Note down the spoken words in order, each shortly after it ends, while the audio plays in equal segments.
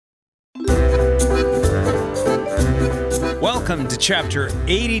Welcome to Chapter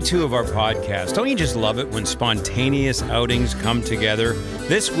 82 of our podcast. Don't you just love it when spontaneous outings come together?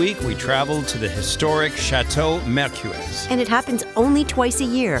 This week, we traveled to the historic Chateau CercuÄ. And it happens only twice a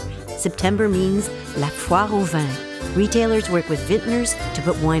year. September means La Foire au Vin. Retailers work with vintners to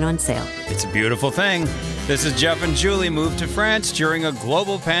put wine on sale. It's a beautiful thing. This is Jeff and Julie moved to France during a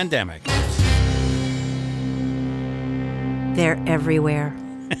global pandemic. They're everywhere.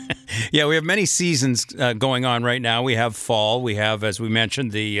 Yeah, we have many seasons going on right now. We have fall. We have, as we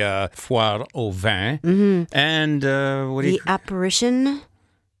mentioned, the Foire au Vin. Mm-hmm. And the apparition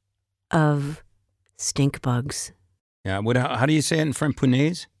of stink bugs. Yeah, how do you say it in French?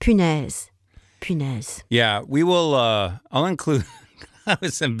 Punaise? Punaise. Yeah, we will, I'll include... I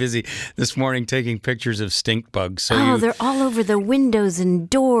was so busy this morning taking pictures of stink bugs. So they're all over the windows and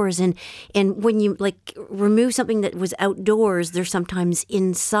doors. And when you remove something that was outdoors, they're sometimes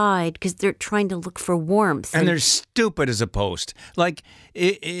inside because they're trying to look for warmth. And they're stupid as a post. Like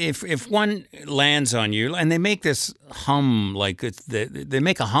if one lands on you and they make this hum they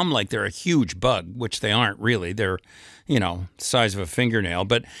make a hum like they're a huge bug, which they aren't really. They're, size of a fingernail.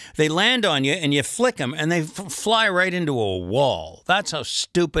 But they land on you and you flick them and they fly right into a wall. That's how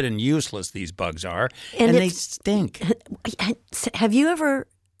stupid and useless these bugs are. And they stink. Have you ever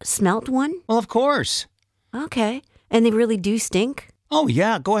smelt one? Well, of course. Okay. And they really do stink? Oh,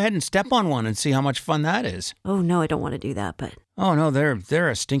 yeah. Go ahead and step on one and see how much fun that is. Oh, no, I don't want to do that, but... Oh, no, they're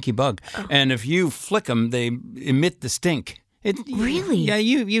a stinky bug. Oh. And if you flick them, they emit the stink. Really? Yeah,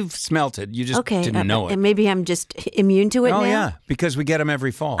 you've smelt it. You just didn't know it. And maybe I'm just immune to it now? Oh, yeah, because we get them every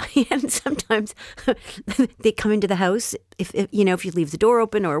fall. And sometimes they come into the house if you leave the door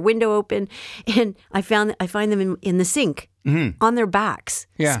open or a window open. And I find them in the sink on their backs,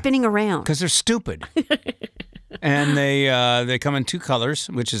 spinning around. Because they're stupid. And they come in two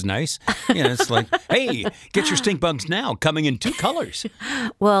colors, which is nice. It's like, hey, get your stink bugs now, coming in two colors.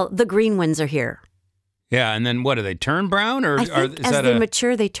 Well, the green ones are here. Yeah, and then what, do they turn brown? Or I think as they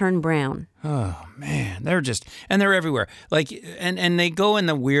mature, they turn brown. Oh, man, they're everywhere. And they go in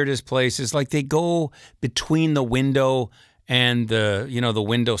the weirdest places. Like they go between the window and the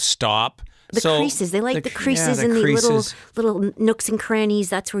window stop. Creases. They like the creases and the little nooks and crannies.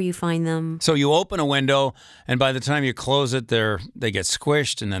 That's where you find them. So you open a window, and by the time you close it, they get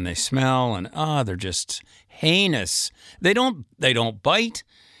squished, and then they smell, and they're just heinous. They don't bite.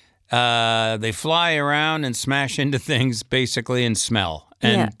 They fly around and smash into things, basically, and smell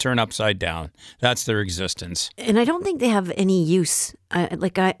and turn upside down. That's their existence. And I don't think they have any use.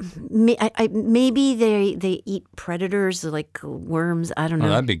 Maybe they eat predators like worms. I don't know. Oh,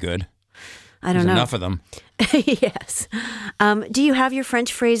 that'd be good. I don't know. Enough of them. Yes. Do you have your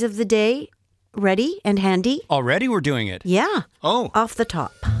French phrase of the day ready and handy? Already we're doing it? Yeah. Oh. Off the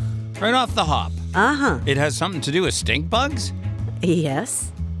top. Right off the hop. Uh-huh. It has something to do with stink bugs?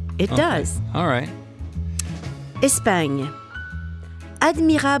 Yes, it does. All right. Espagne.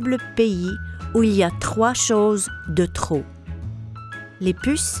 Admirable pays où il y a 3 choses de trop. Les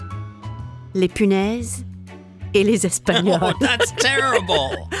puces, les punaises, et les Espagnols. Oh, that's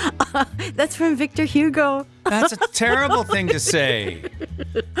terrible. That's from Victor Hugo. That's a terrible thing to say.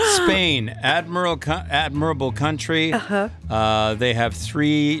 Spain, admirable country. Uh-huh. They have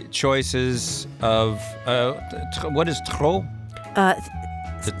 3 choices of, what is trop?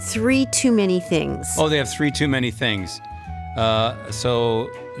 3 too many things. Oh, they have 3 too many things. So,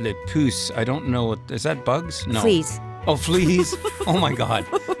 les puces, I don't know is that bugs? No. Fleas. Oh, fleas. Oh, my God.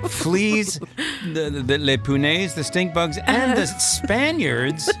 Fleas, the les punaises, the stink bugs, and the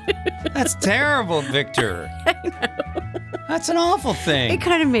Spaniards. That's terrible, Victor. I know. That's an awful thing. It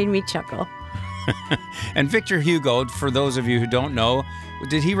kind of made me chuckle. And Victor Hugo, for those of you who don't know,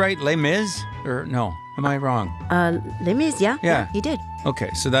 did he write Les Mis? Or no, am I wrong? Les Mis, yeah. Yeah, he did. Okay,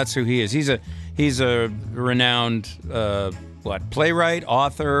 so that's who he is. He's a renowned playwright,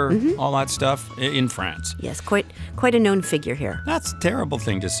 author, all that stuff in France. Yes, quite a known figure here. That's a terrible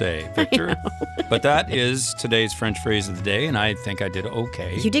thing to say, Victor. But that is today's French phrase of the day, and I think I did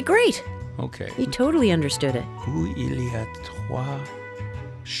okay. You did great. Okay. You totally understood it. Où il y a 3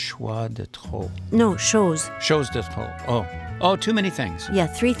 choix de trop. No, choses. Choses de trop. Oh, too many things. Yeah,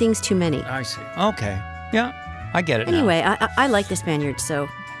 3 things too many. I see. Okay. Yeah, I get it anyway, now. I like the Spaniards, so...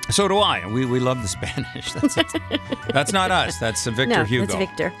 So do I. We love the Spanish. That's not us. That's Victor Hugo. That's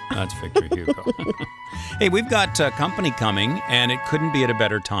Victor. That's Victor Hugo. Hey, we've got company coming, and it couldn't be at a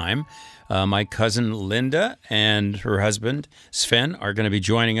better time. My cousin Linda and her husband Sven are going to be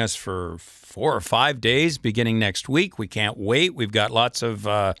joining us for 4 or 5 days beginning next week. We can't wait. We've got lots of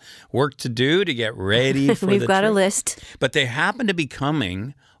work to do to get ready for We've got a list. But they happen to be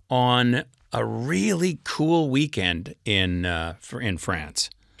coming on a really cool weekend in France.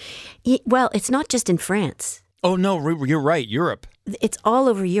 Well, it's not just in France. Oh, no, you're right. Europe. It's all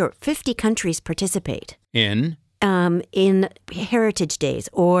over Europe. 50 countries participate. In Heritage Days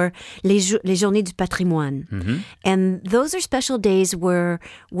or les Journées du Patrimoine. Mm-hmm. And those are special days where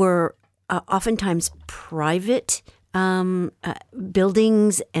oftentimes private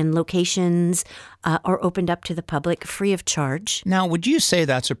buildings and locations are opened up to the public free of charge. Now, would you say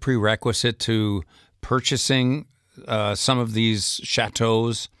that's a prerequisite to purchasing some of these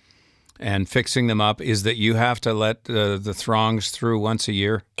chateaus and fixing them up, is that you have to let the throngs through once a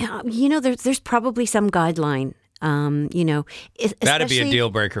year? There's probably some guideline. That'd be a deal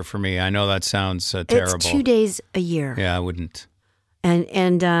breaker for me. I know that sounds terrible. It's 2 days a year. Yeah, I wouldn't.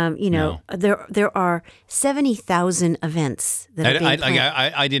 And No. there are 70,000 events that are being planned.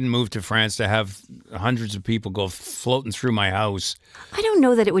 I didn't move to France to have hundreds of people go floating through my house. I don't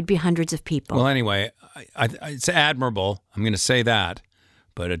know that it would be hundreds of people. Well, anyway, it's admirable. I'm going to say that,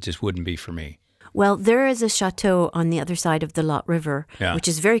 but it just wouldn't be for me. Well, there is a chateau on the other side of the Lot River, which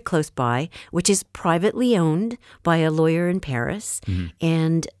is very close by, which is privately owned by a lawyer in Paris,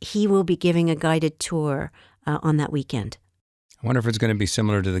 and he will be giving a guided tour on that weekend. I wonder if it's going to be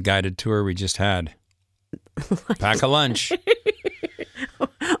similar to the guided tour we just had. Pack a lunch.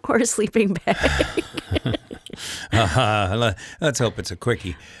 Or a sleeping bag. Let's hope it's a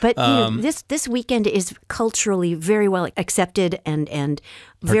quickie. But this weekend is culturally very well accepted and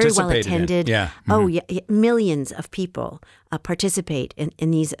very well attended. Yeah. Mm-hmm. Oh, yeah. Millions of people participate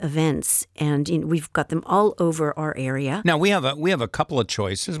in these events, and we've got them all over our area. Now, we have a couple of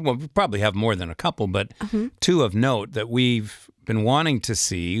choices. Well, we probably have more than a couple, but two of note that we've been wanting to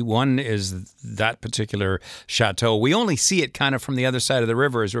see. One is that particular chateau. We only see it kind of from the other side of the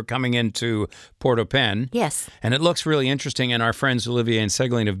river as we're coming into Port-au-Pin. Yes. And it looks really interesting, and our friends Olivier and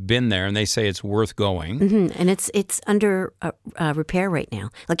Segline have been there, and they say it's worth going. Mm-hmm. And it's under repair right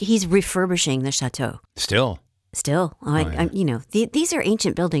now. Like, he's refurbishing the chateau. Still. These are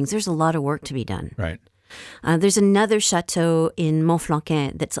ancient buildings. There's a lot of work to be done. Right. There's another chateau in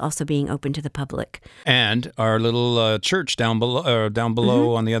Montflanquin that's also being open to the public. And our little church down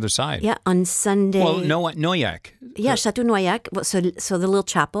below on the other side. Yeah, on Sunday. Well, Noyac. Yeah, Chateau Noyac. So the little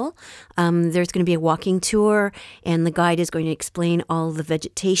chapel, there's going to be a walking tour, and the guide is going to explain all the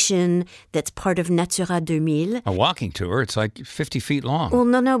vegetation that's part of Natura 2000. A walking tour? It's like 50 feet long. Well,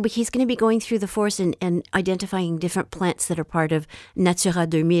 no, but he's going to be going through the forest and identifying different plants that are part of Natura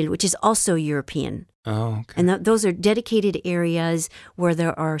 2000, which is also European. Oh, okay. And those are dedicated areas where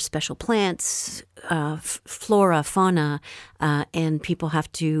there are special plants, flora, fauna, and people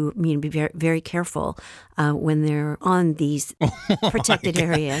have to be very, very careful when they're on these protected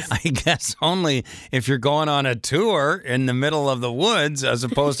areas. I guess only if you're going on a tour in the middle of the woods as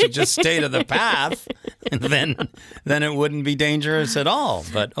opposed to just stay to the path, then it wouldn't be dangerous at all.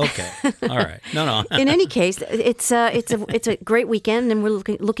 But okay, all right, no. In any case, it's a great weekend, and we're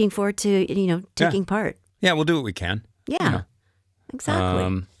looking forward to taking part. Yeah, we'll do what we can. Yeah,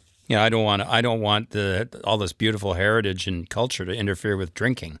 exactly. I don't want all this beautiful heritage and culture to interfere with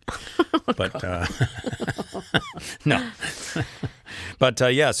drinking. But no. But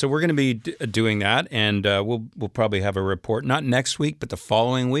so we're going to be doing that, and we'll probably have a report not next week, but the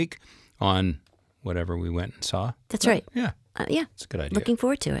following week on whatever we went and saw. That's right. Yeah. Yeah. It's a good idea. Looking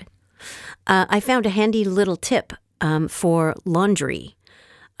forward to it. I found a handy little tip for laundry.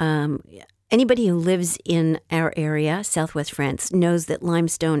 Anybody who lives in our area, Southwest France, knows that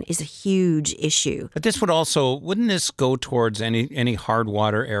limestone is a huge issue. But wouldn't this go towards any hard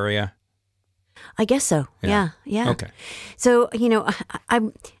water area? I guess so. Yeah. Okay. So,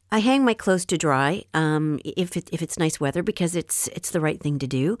 I hang my clothes to dry if it's nice weather because it's the right thing to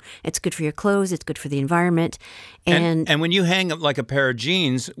do. It's good for your clothes. It's good for the environment. And when you hang up like a pair of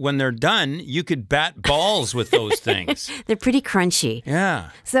jeans, when they're done, you could bat balls with those things. They're pretty crunchy.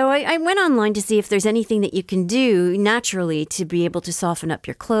 Yeah. So I went online to see if there's anything that you can do naturally to be able to soften up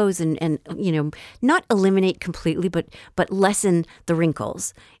your clothes and not eliminate completely, but lessen the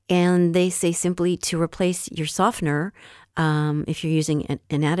wrinkles. And they say simply to replace your softener, if you're using an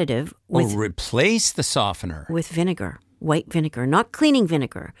additive. Replace the softener. With vinegar, white vinegar, not cleaning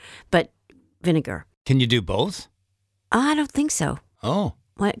vinegar, but vinegar. Can you do both? I don't think so. Oh.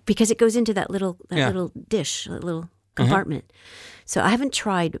 Because it goes into that little dish, that little compartment. So I haven't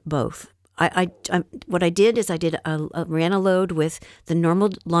tried both. What I did is I ran a load with the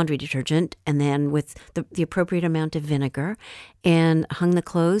normal laundry detergent and then with the appropriate amount of vinegar and hung the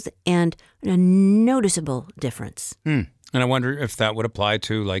clothes, and a noticeable difference. And I wonder if that would apply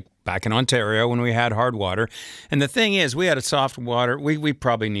to like back in Ontario when we had hard water. And the thing is, we had a soft water. We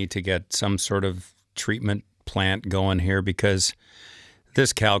probably need to get some sort of treatment plant going here because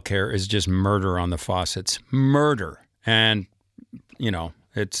this calcare is just murder on the faucets. Murder. And,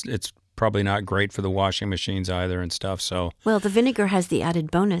 it's probably not great for the washing machines either and stuff. So Well, the vinegar has the added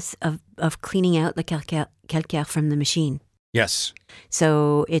bonus of cleaning out the calcare from the machine. yes.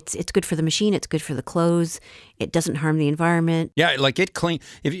 So it's good for the machine. It's good for the clothes. It doesn't harm the environment. Yeah, like it clean.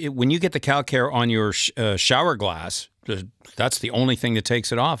 When you get the calcare on your shower glass, that's the only thing that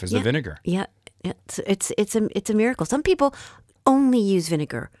takes it off is the vinegar. Yeah, it's a miracle. Some people only use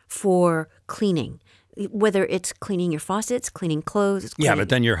vinegar for cleaning, whether it's cleaning your faucets, cleaning clothes. Yeah, but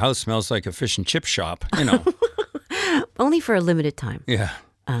then your house smells like a fish and chip shop. Only for a limited time. Yeah.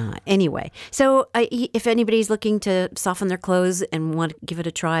 Anyway, so if anybody's looking to soften their clothes and want to give it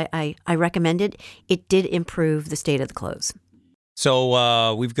a try, I recommend it. It did improve the state of the clothes.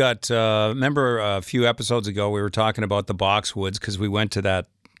 So we've got, remember a few episodes ago we were talking about the boxwoods because we went to that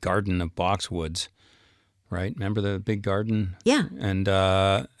garden of boxwoods, right? Remember the big garden? Yeah. And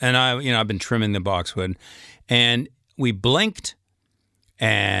I've been trimming the boxwood and we blinked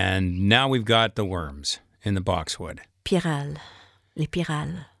and now we've got the worms in the boxwood. Pyrale. Les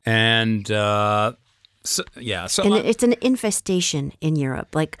pyrales. And and it's an infestation in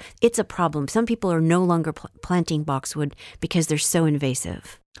Europe. Like, it's a problem. Some people are no longer planting boxwood because they're so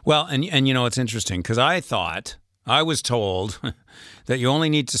invasive. Well, and it's interesting because I was told that you only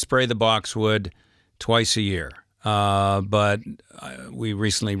need to spray the boxwood twice a year. But we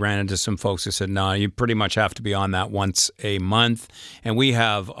recently ran into some folks who said, no, you pretty much have to be on that once a month. And we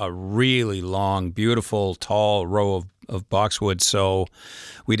have a really long, beautiful, tall row of boxwood. So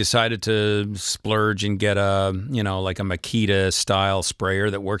we decided to splurge and get like a Makita style sprayer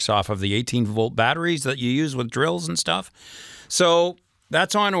that works off of the 18-volt batteries that you use with drills and stuff. So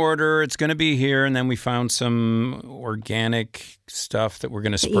that's on order. It's going to be here. And then we found some organic stuff that we're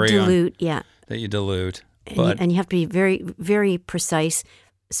going to spray that you dilute, on. Yeah. That you dilute. And you have to be very, very precise.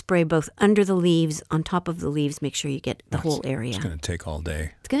 Spray both under the leaves, on top of the leaves. Make sure you get the whole area. It's going to take all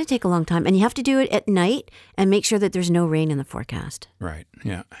day. It's going to take a long time. And you have to do it at night and make sure that there's no rain in the forecast. Right,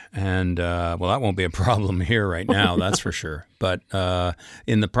 yeah. And, that won't be a problem here right now, that's for sure. But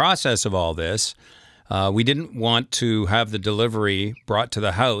in the process of all this, we didn't want to have the delivery brought to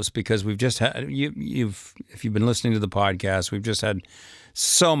the house because we've just had, if you've been listening to the podcast, we've just had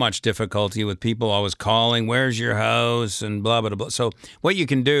so much difficulty with people always calling, where's your house, and blah, blah, blah. So what you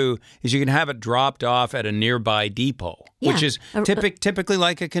can do is you can have it dropped off at a nearby depot, which is typically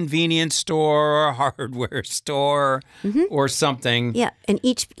like a convenience store or a hardware store or something. Yeah, and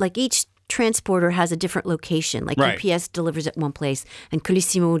each transporter has a different location. Like right. UPS delivers at one place and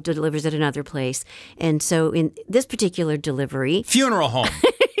Colissimo delivers at another place. And so in this particular delivery... Funeral home.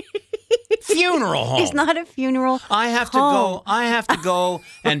 Funeral home. It's not a funeral home. I have to go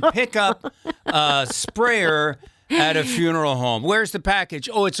and pick up a sprayer at a funeral home. Where's the package?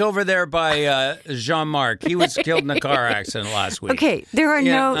 Oh, it's over there by Jean-Marc. He was killed in a car accident last week. Okay, there are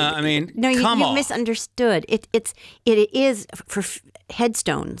you misunderstood. It is for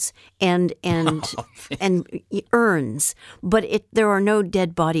headstones and urns, but there are no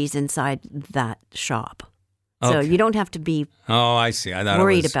dead bodies inside that shop. So you don't have to be I see. I thought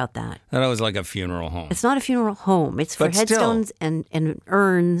worried about that. I thought it was like a funeral home. It's not a funeral home. It's for headstones and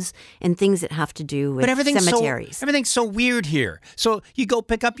urns and things that have to do with cemeteries. Everything's so weird here. So you go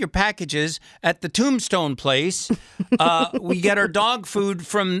pick up your packages at the tombstone place. We get our dog food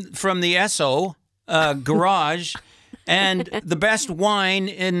from the Esso garage. And the best wine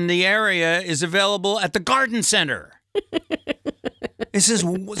in the area is available at the garden center. This is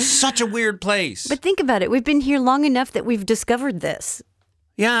such a weird place. But think about it. We've been here long enough that we've discovered this.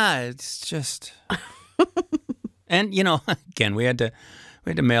 Yeah, it's just... And, again, we had to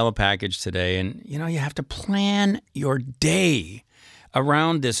mail a package today. And, you have to plan your day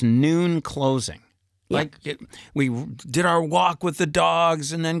around this noon closing. Yeah. Like we did our walk with the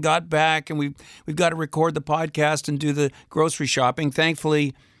dogs and then got back. And we've got to record the podcast and do the grocery shopping.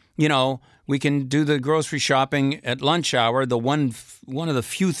 Thankfully, we can do the grocery shopping at lunch hour, the one of the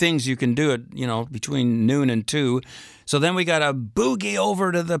few things you can do it, between noon and 2. So then we got to boogie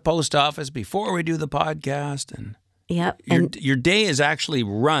over to the post office before we do the podcast. And your day is actually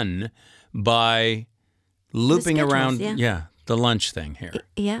run by looping around, the lunch thing here.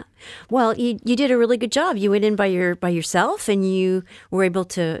 Yeah. Well, you did a really good job. You went in by yourself, and you were able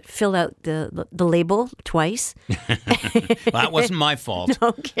to fill out the label twice. That wasn't my fault.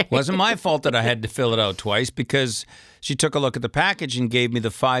 Okay. It wasn't my fault that I had to fill it out twice because she took a look at the package and gave me the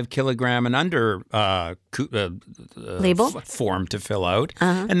 5 kilogram and under Label? Form to fill out.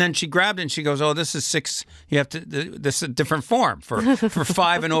 And then she grabbed it and she goes, "Oh, this is 6. You have to. This is a different form for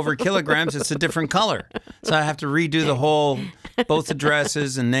 5 and over kilograms. It's a different color. So I have to redo the whole, both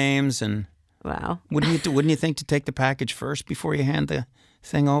addresses and names and." Wow. Wouldn't you think to take the package first before you hand the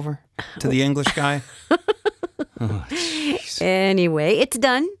thing over to the English guy? Oh, jeez. Anyway, it's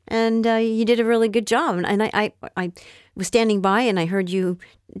done, and you did a really good job. And I was standing by, and I heard you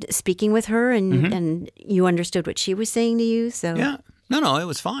speaking with her, and you understood what she was saying to you. So Yeah, no, it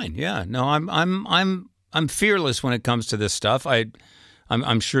was fine. Yeah, no, I'm fearless when it comes to this stuff.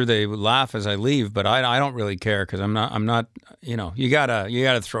 I'm sure they would laugh as I leave, but I don't really care because I'm not. You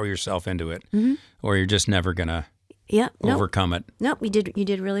gotta throw yourself into it, or you're just never gonna overcome it. No, you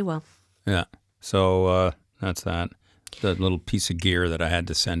did really well. Yeah. So that's that. The little piece of gear that I had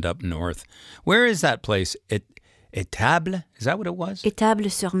to send up north. Where is that place? Étable? Is that what it was?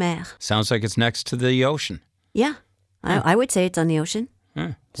 Étable-sur-Mer. Sounds like it's next to the ocean. Yeah, I would say it's on the ocean.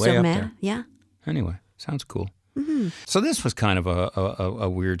 Way Sur up mer, there. yeah. Anyway, sounds cool. So this was kind of a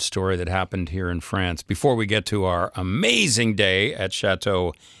weird story that happened here in France before we get to our amazing day at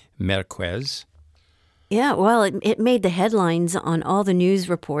Chateau CercuÄ. Yeah, well, it made the headlines on all the news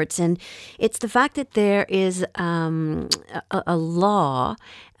reports, and it's the fact that there is a law,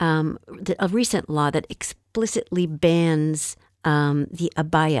 a recent law that explicitly bans the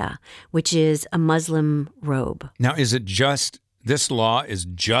abaya, which is a Muslim robe. Now, this law is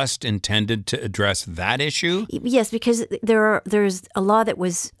just intended to address that issue? Yes, because there's a law that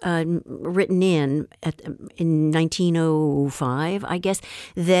was written in 1905, I guess,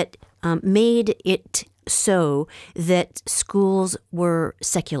 that made it so that schools were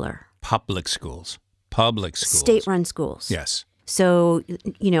secular. Public schools. State-run schools. Yes. So,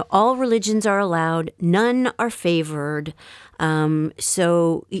 all religions are allowed. None are favored.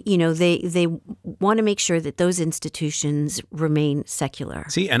 So, they want to make sure that those institutions remain secular.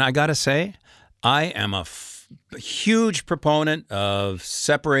 See, and I got to say, I am a huge proponent of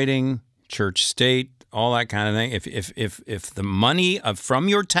separating church state, all that kind of thing. If the money from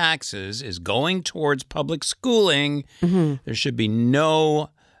your taxes is going towards public schooling, there should be no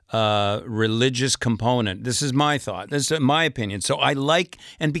religious component. This is my thought. This is my opinion. So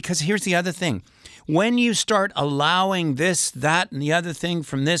and because here's the other thing. When you start allowing this, that, and the other thing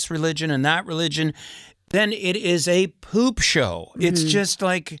from this religion and that religion, then it is a poop show. It's just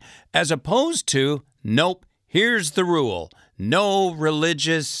like, as opposed to, nope, here's the rule. No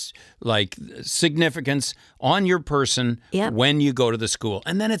religious significance on your person when you go to the school.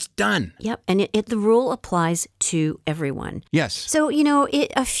 And then it's done. Yep. And the rule applies to everyone. Yes. So,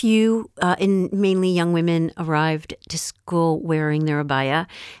 a few, and mainly young women, arrived to school wearing their abaya,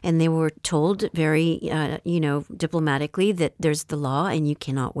 and they were told very, diplomatically that there's the law and you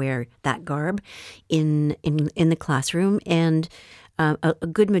cannot wear that garb in the classroom. And a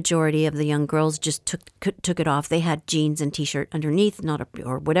good majority of the young girls just took it off. They had jeans and T-shirt underneath,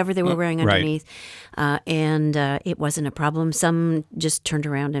 or whatever they were wearing underneath, and it wasn't a problem. Some just turned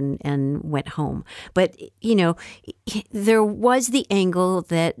around and went home. But there was the angle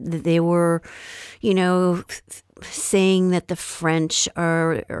that they were, saying that the French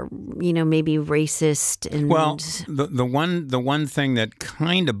are maybe racist. And well, the one thing that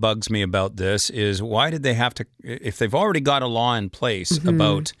kind of bugs me about this is, why did they have to, if they've already got a law in place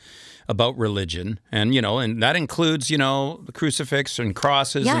about religion, and and that includes the crucifix and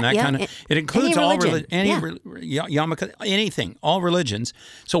crosses and that kind of, it includes all religion, yarmulke, anything, all religions.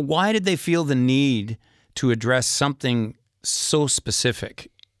 So why did they feel the need to address something so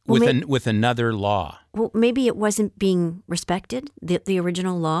specific with another law? Well, maybe it wasn't being respected, the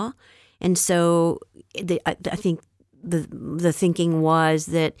original law. And so I think the thinking was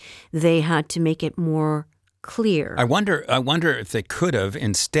that they had to make it more clear. I wonder if they could have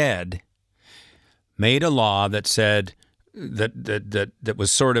instead made a law that said that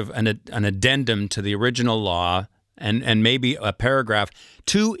was sort of an addendum to the original law, and maybe a paragraph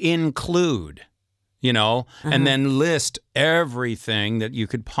to include, and then list everything that you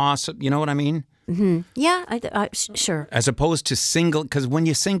could possibly, you know what I mean? Mm-hmm. Yeah, sure. As opposed to single, because when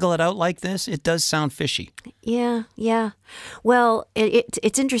you single it out like this, it does sound fishy. Yeah. Well,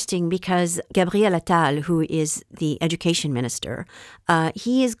 it's interesting because Gabriel Attal, who is the education minister,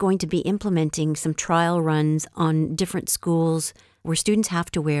 he is going to be implementing some trial runs on different schools where students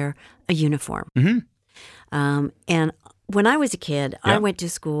have to wear a uniform. Mm-hmm. And when I was a kid, I went to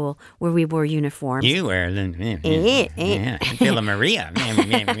school where we wore uniforms. You were Villa Maria.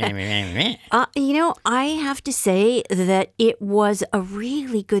 I have to say that it was a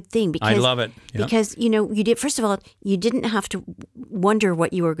really good thing because I love it. Yep. Because you did. First of all, you didn't have to wonder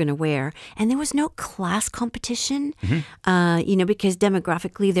what you were going to wear, and there was no class competition. Because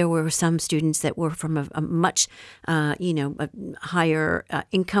demographically there were some students that were from a much, a higher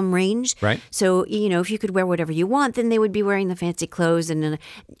income range. Right. So if you could wear whatever you want, then they would be wearing the fancy clothes, and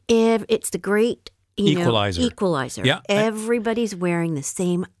it's the great equalizer. Yeah. Everybody's wearing the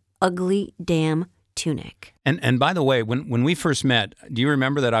same ugly damn tunic. And by the way, when we first met, do you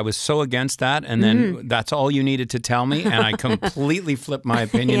remember that I was so against that? And then that's all you needed to tell me. And I completely flipped my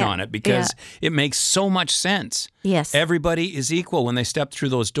opinion on it because it makes so much sense. Yes. Everybody is equal when they step through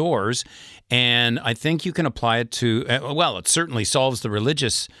those doors. And I think you can apply it to, it certainly solves the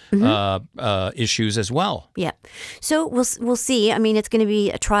religious issues as well. Yeah. So we'll see. I mean, it's going to be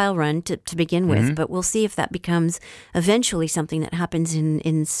a trial run to begin with, but we'll see if that becomes eventually something that happens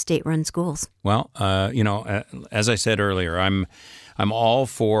in state-run schools. Well, as I said earlier, I'm all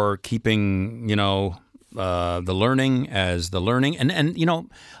for keeping, the learning as the learning. And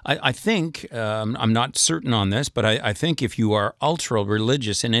I think, I'm not certain on this, but I think if you are ultra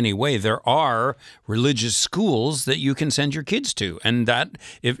religious in any way, there are religious schools that you can send your kids to. And that,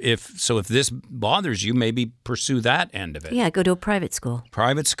 if this bothers you, maybe pursue that end of it. Yeah, go to a private school.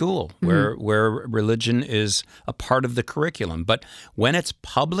 Private school where religion is a part of the curriculum. But when it's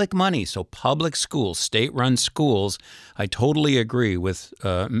public money, so public schools, state-run schools, I totally agree with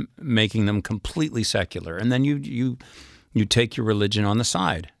making them completely secular. And then you take your religion on the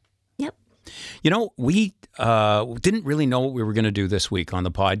side. Yep. We didn't really know what we were going to do this week on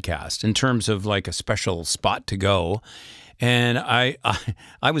the podcast in terms of like a special spot to go. And I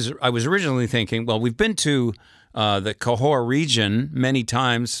was originally thinking, well, we've been to the Cahors region many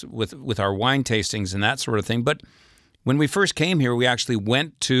times with our wine tastings and that sort of thing. But when we first came here, we actually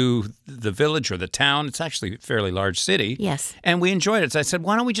went to the village or the town. It's actually a fairly large city. Yes. And we enjoyed it. So I said,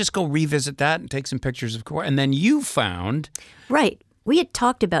 why don't we just go revisit that and take some pictures of Cahors? And then you found... Right. We had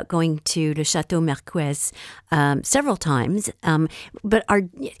talked about going to the Chateau CercuÄ several times, but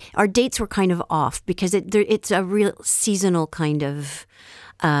our dates were kind of off because it's a real seasonal kind of...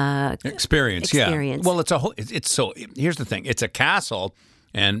 Experience. Yeah. Well, here's the thing. It's a castle...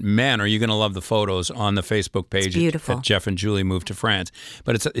 And man, are you going to love the photos on the Facebook page that Jeff and Julie moved to France.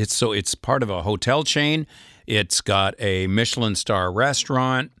 But it's part of a hotel chain. It's got a Michelin star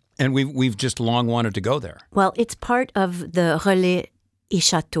restaurant, and we've just long wanted to go there. Well, it's part of the Relais et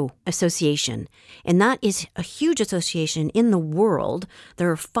Chateaux Association, and that is a huge association in the world.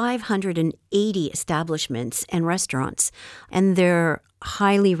 There are 580 establishments and restaurants, and they're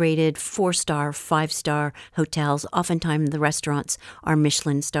highly rated 4-star, 5-star hotels. Oftentimes the restaurants are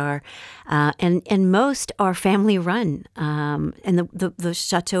Michelin star, and most are family run. And the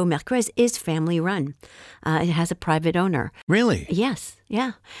Chateau CercuÄ is family run. It has a private owner. Really? Yes.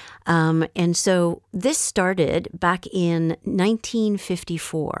 Yeah. And so this started back in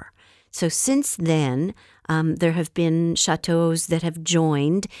 1954. So since then, there have been chateaus that have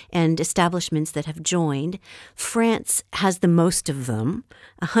joined and establishments that have joined. France has the most of them,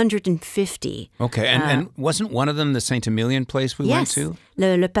 150. Okay, and wasn't one of them the Saint-Emilion place we went to?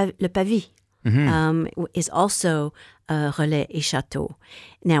 Yes, Le Pavie is also Relais et Chateaux.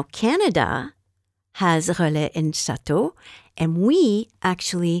 Now, Canada has Relais and Chateaux, and we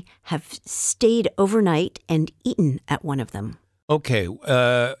actually have stayed overnight and eaten at one of them. Okay,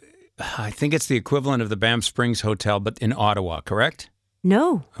 I think it's the equivalent of the Banff Springs Hotel, but in Ottawa, correct?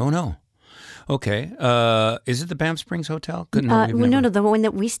 No. Oh, no. Okay. Is it the Banff Springs Hotel? No, the one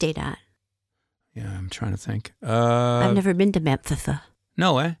that we stayed at. Yeah, I'm trying to think. I've never been to Banff.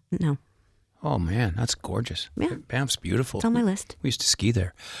 No, eh? No. Oh, man, that's gorgeous. Yeah. Banff's beautiful. It's on my list. We used to ski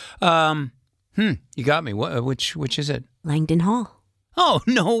there. You got me. Which is it? Langdon Hall. Oh,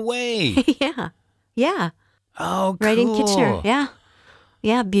 no way. Yeah. Oh, cool. Right in Kitchener. Yeah.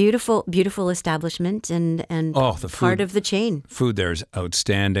 Yeah, beautiful establishment and the food, part of the chain. Food there is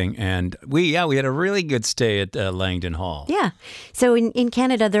outstanding, and we had a really good stay at Langdon Hall. Yeah, so in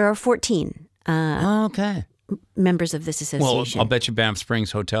Canada there are 14 members of this association. Well, I'll bet you Banff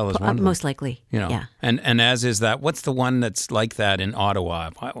Springs Hotel is one of them. Most likely, yeah. And as is that, what's the one that's like that in Ottawa?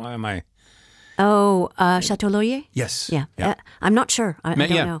 Why am I... Oh, Chateau Laurier? Yes. Yeah. I'm not sure. I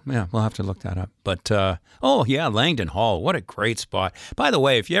don't know. Yeah, we'll have to look that up. But, Langdon Hall. What a great spot. By the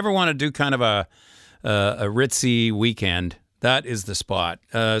way, if you ever want to do kind of a ritzy weekend, that is the spot,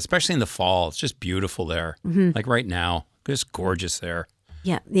 especially in the fall. It's just beautiful there. Mm-hmm. Like right now. Just gorgeous there.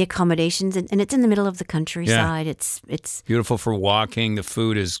 Yeah, the accommodations, and it's in the middle of the countryside. It's beautiful for walking. The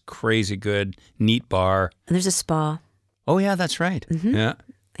food is crazy good. Neat bar. And there's a spa. Oh, yeah, that's right. Mm-hmm. Yeah.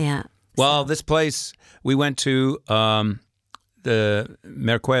 Yeah. Well, this place we went to, the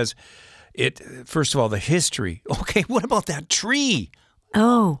Merquez, first of all, the history. Okay, what about that tree?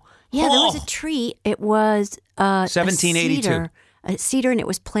 Oh, yeah, there was a tree. It was 1782. A cedar, and it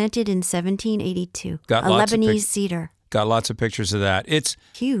was planted in 1782. Got a lots of Lebanese cedar. Got lots of pictures of that. It's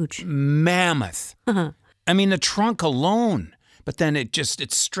huge. Mammoth. I mean, the trunk alone, but then it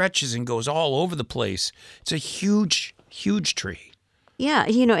stretches and goes all over the place. It's a huge, huge tree. Yeah,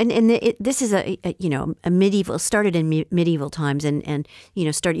 this is a medieval, started in medieval times, and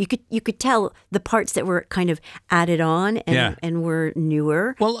started. You could tell the parts that were kind of added on and were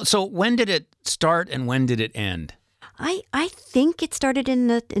newer. Well, so when did it start and when did it end? I think it started in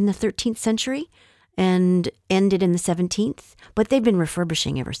the 13th century and ended in the 17th, but they've been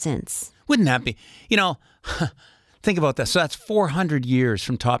refurbishing ever since. Wouldn't that be? Think about that. So that's 400 years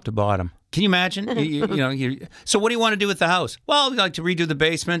from top to bottom. Can you imagine? So what do you want to do with the house? Well, we'd like to redo the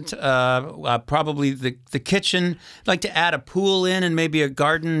basement, probably the kitchen. I'd like to add a pool in and maybe a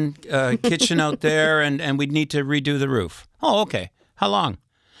garden kitchen out there, and we'd need to redo the roof. Oh, okay. How long?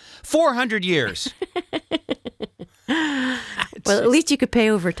 400 years. Well, at least you could pay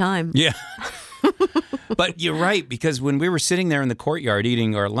over time. Yeah. But you're right, because when we were sitting there in the courtyard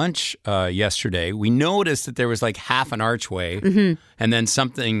eating our lunch yesterday, we noticed that there was like half an archway and then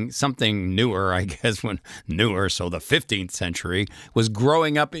something newer, I guess, so the 15th century was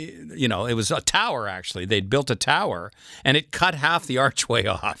growing up. It was a tower, actually. They'd built a tower and it cut half the archway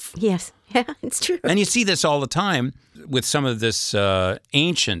off. Yes. Yeah, it's true. And you see this all the time with some of this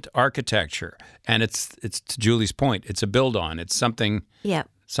ancient architecture. And it's to Julie's point, it's a build-on. It's something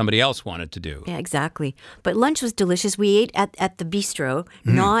somebody else wanted to do. Yeah, exactly. But lunch was delicious. We ate at the bistro,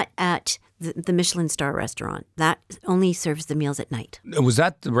 not at the Michelin star restaurant. That only serves the meals at night. Was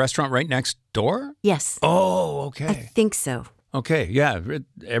that the restaurant right next door? Yes. Oh, okay. I think so. Okay, yeah,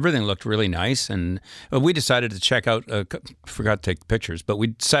 everything looked really nice, and we decided to check out, forgot to take pictures, but we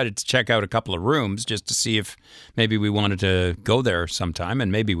decided to check out a couple of rooms just to see if maybe we wanted to go there sometime,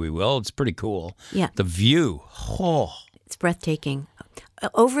 and maybe we will. It's pretty cool. Yeah. The view, it's breathtaking.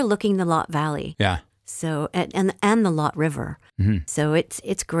 Overlooking the Lot Valley. Yeah. So, and the Lot River. Mm-hmm. So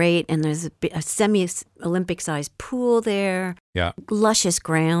it's great, and there's a semi-Olympic sized pool there. Yeah, luscious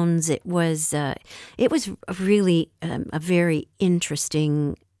grounds. It was really a very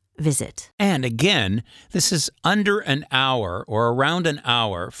interesting visit. And again, this is under an hour or around an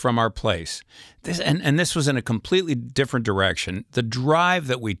hour from our place. This was in a completely different direction. The drive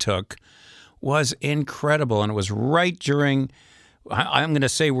that we took was incredible, and it was right during. I'm going to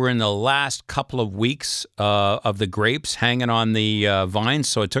say we're in the last couple of weeks of the grapes hanging on the vines.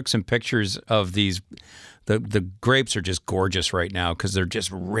 So I took some pictures of these. The grapes are just gorgeous right now because they're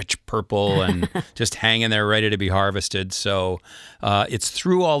just rich purple and just hanging there ready to be harvested. So it's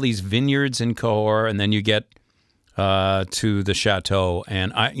through all these vineyards in Cahors, and then you get to the chateau.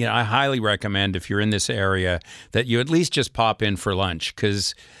 And I highly recommend, if you're in this area, that you at least just pop in for lunch,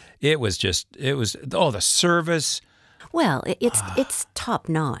 because it was the service. Well, it's top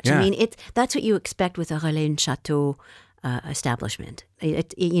notch. Yeah. I mean, that's what you expect with a Relais and Chateau establishment.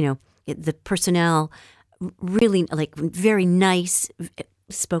 The personnel really very nice,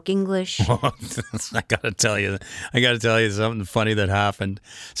 spoke English. I gotta tell you something funny that happened.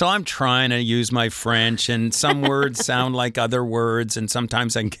 So I'm trying to use my French, and some words sound like other words, and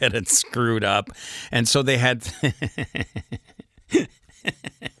sometimes I get it screwed up. And so they had.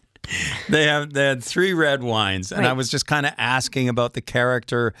 They had 3 red wines, and right. I was just kind of asking about the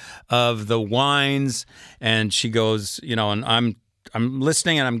character of the wines, and she goes, and I'm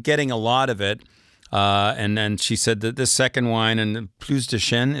listening, and I'm getting a lot of it. And then she said that the second wine, and plus de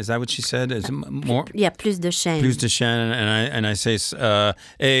chêne, is that what she said? Is it more? Yeah, plus de chêne. Plus de chêne, and I say,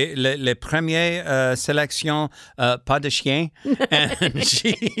 et les premières sélections, pas de chien. And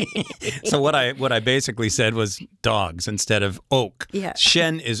so what I basically said was dogs instead of oak. Yeah.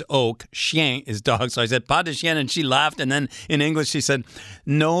 Chêne is oak, chien is dog. So I said pas de chien, and she laughed. And then in English she said,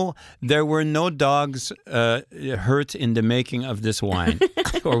 no, there were no dogs hurt in the making of this wine,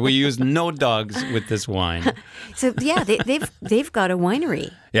 or we used no dogs with this wine. So yeah, they've got a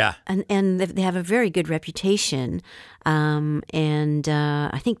winery. Yeah, and they have a very good reputation. And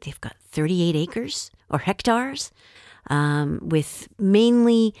I think they've got 38 acres or hectares, with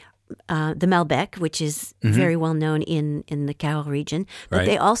mainly the Malbec, which is very well known in the Cahors region. But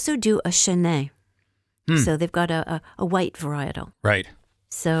They also do a Chenin. So they've got a white varietal. Right.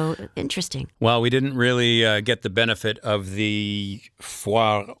 So interesting. Well, we didn't really get the benefit of the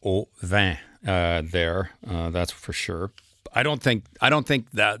Foire au Vin there. That's for sure. I don't think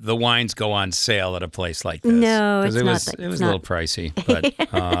that the wines go on sale at a place like this. No, it's not. It was a little pricey, but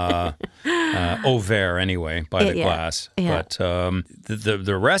au verre anyway, by the glass. Yeah. But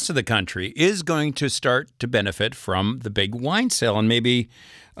the rest of the country is going to start to benefit from the big wine sale, and maybe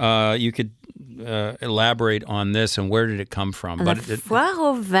you could elaborate on this and where did it come from? The Foire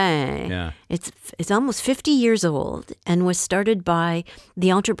au Vin. Yeah. It's almost 50 years old and was started by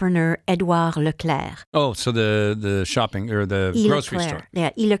the entrepreneur Edouard Leclerc. Oh, so the shopping or the grocery store.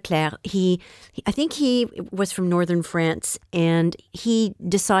 Yeah, Leclerc. I think he was from northern France, and he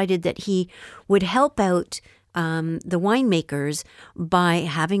decided that he would help out the winemakers by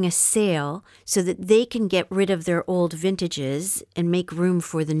having a sale so that they can get rid of their old vintages and make room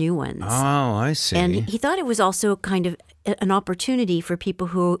for the new ones. Oh, I see. And he thought it was also kind of an opportunity for people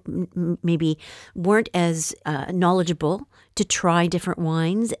who maybe weren't as knowledgeable to try different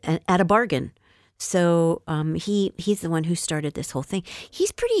wines at a bargain. So he's the one who started this whole thing. He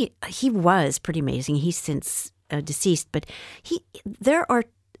was pretty amazing. He's since deceased, but there are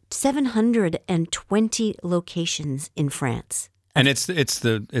 720 locations in France. And it's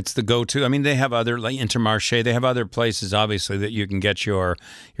the go-to. I mean, they have other, like Intermarché. They have other places, obviously, that you can get your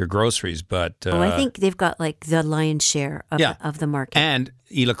groceries. But I think they've got like the lion's share of the market. And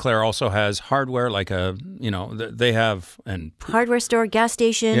Leclerc also has hardware, like they have hardware store, gas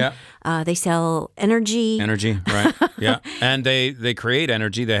station. Yeah. They sell energy. Energy, right? Yeah, and they create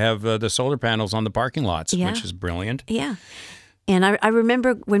energy. They have the solar panels on the parking lots, which is brilliant. Yeah. And I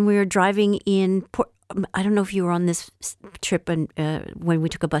remember when we were driving in, I don't know if you were on this trip when we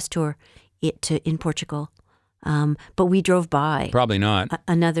took a bus tour in Portugal, but we drove by. Probably not.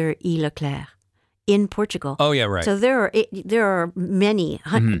 Another Leclerc in Portugal. Oh, yeah, right. So there are many,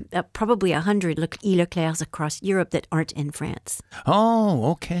 probably 100 Leclercs across Europe that aren't in France.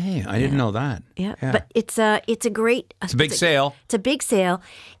 Oh, okay. I didn't know that. Yeah. But it's a great... It's a big sale. It's a big sale.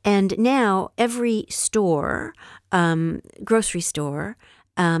 And now every store, grocery store,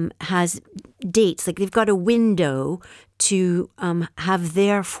 has dates. Like they've got a window to have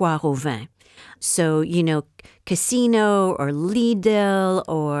their Foire au Vin. So, Casino or Lidl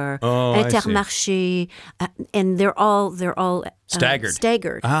or Intermarché, and they're all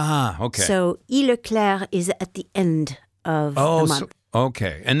staggered. Ah, okay. So Leclerc is at the end of the month.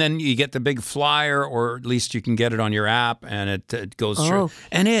 Okay. And then you get the big flyer, or at least you can get it on your app, and it goes through.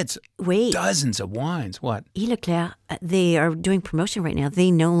 And it's dozens of wines. What? Leclerc, they are doing promotion right now.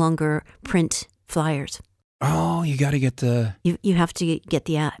 They no longer print flyers. Oh, you got to get the... You have to get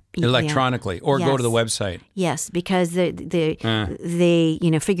the app. Electronically, or go to the website. Yes, because they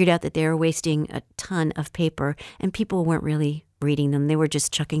figured out that they were wasting a ton of paper, and people weren't really reading them. They were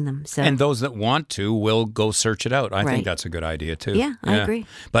just chucking them. So. And those that want to will go search it out. I think that's a good idea, too. Yeah, I agree.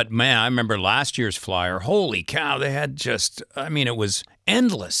 But, man, I remember last year's flyer. Holy cow, they had it was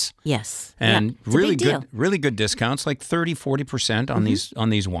endless. Yes. And really good discounts, like 30-40% on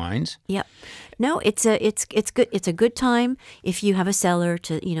these wines. Yep. No, it's good. It's a good time if you have a cellar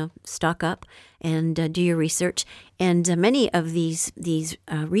to stock up and do your research. And many of these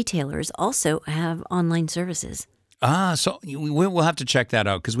retailers also have online services. So we'll have to check that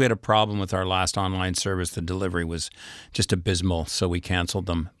out because we had a problem with our last online service. The delivery was just abysmal, so we canceled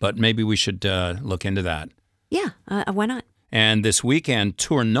them. But maybe we should look into that. Yeah, why not? And this weekend,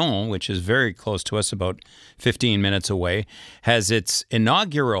 Tournon, which is very close to us, about 15 minutes away, has its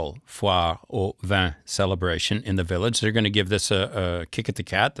inaugural Foire au Vin celebration in the village. They're going to give this a kick at the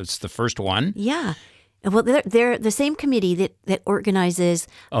cat. That's the first one. Yeah. Well, they're the same committee that organizes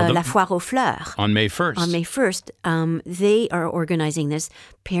La Foire aux Fleurs. On May 1st. On May 1st. They are organizing this.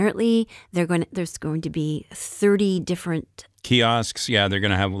 Apparently, there's going to be 30 different... kiosks. Yeah, they're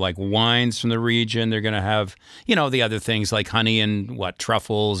going to have like wines from the region. They're going to have, the other things like honey and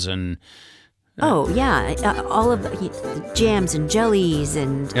truffles and... all of the jams and jellies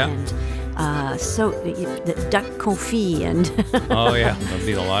and so the duck confit and... Oh, yeah, there'll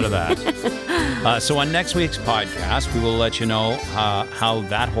be a lot of that. So on next week's podcast, we will let you know how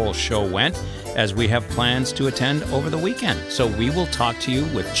that whole show went, as we have plans to attend over the weekend. So we will talk to you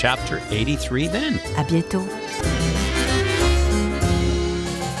with Chapter 83 then. À bientôt.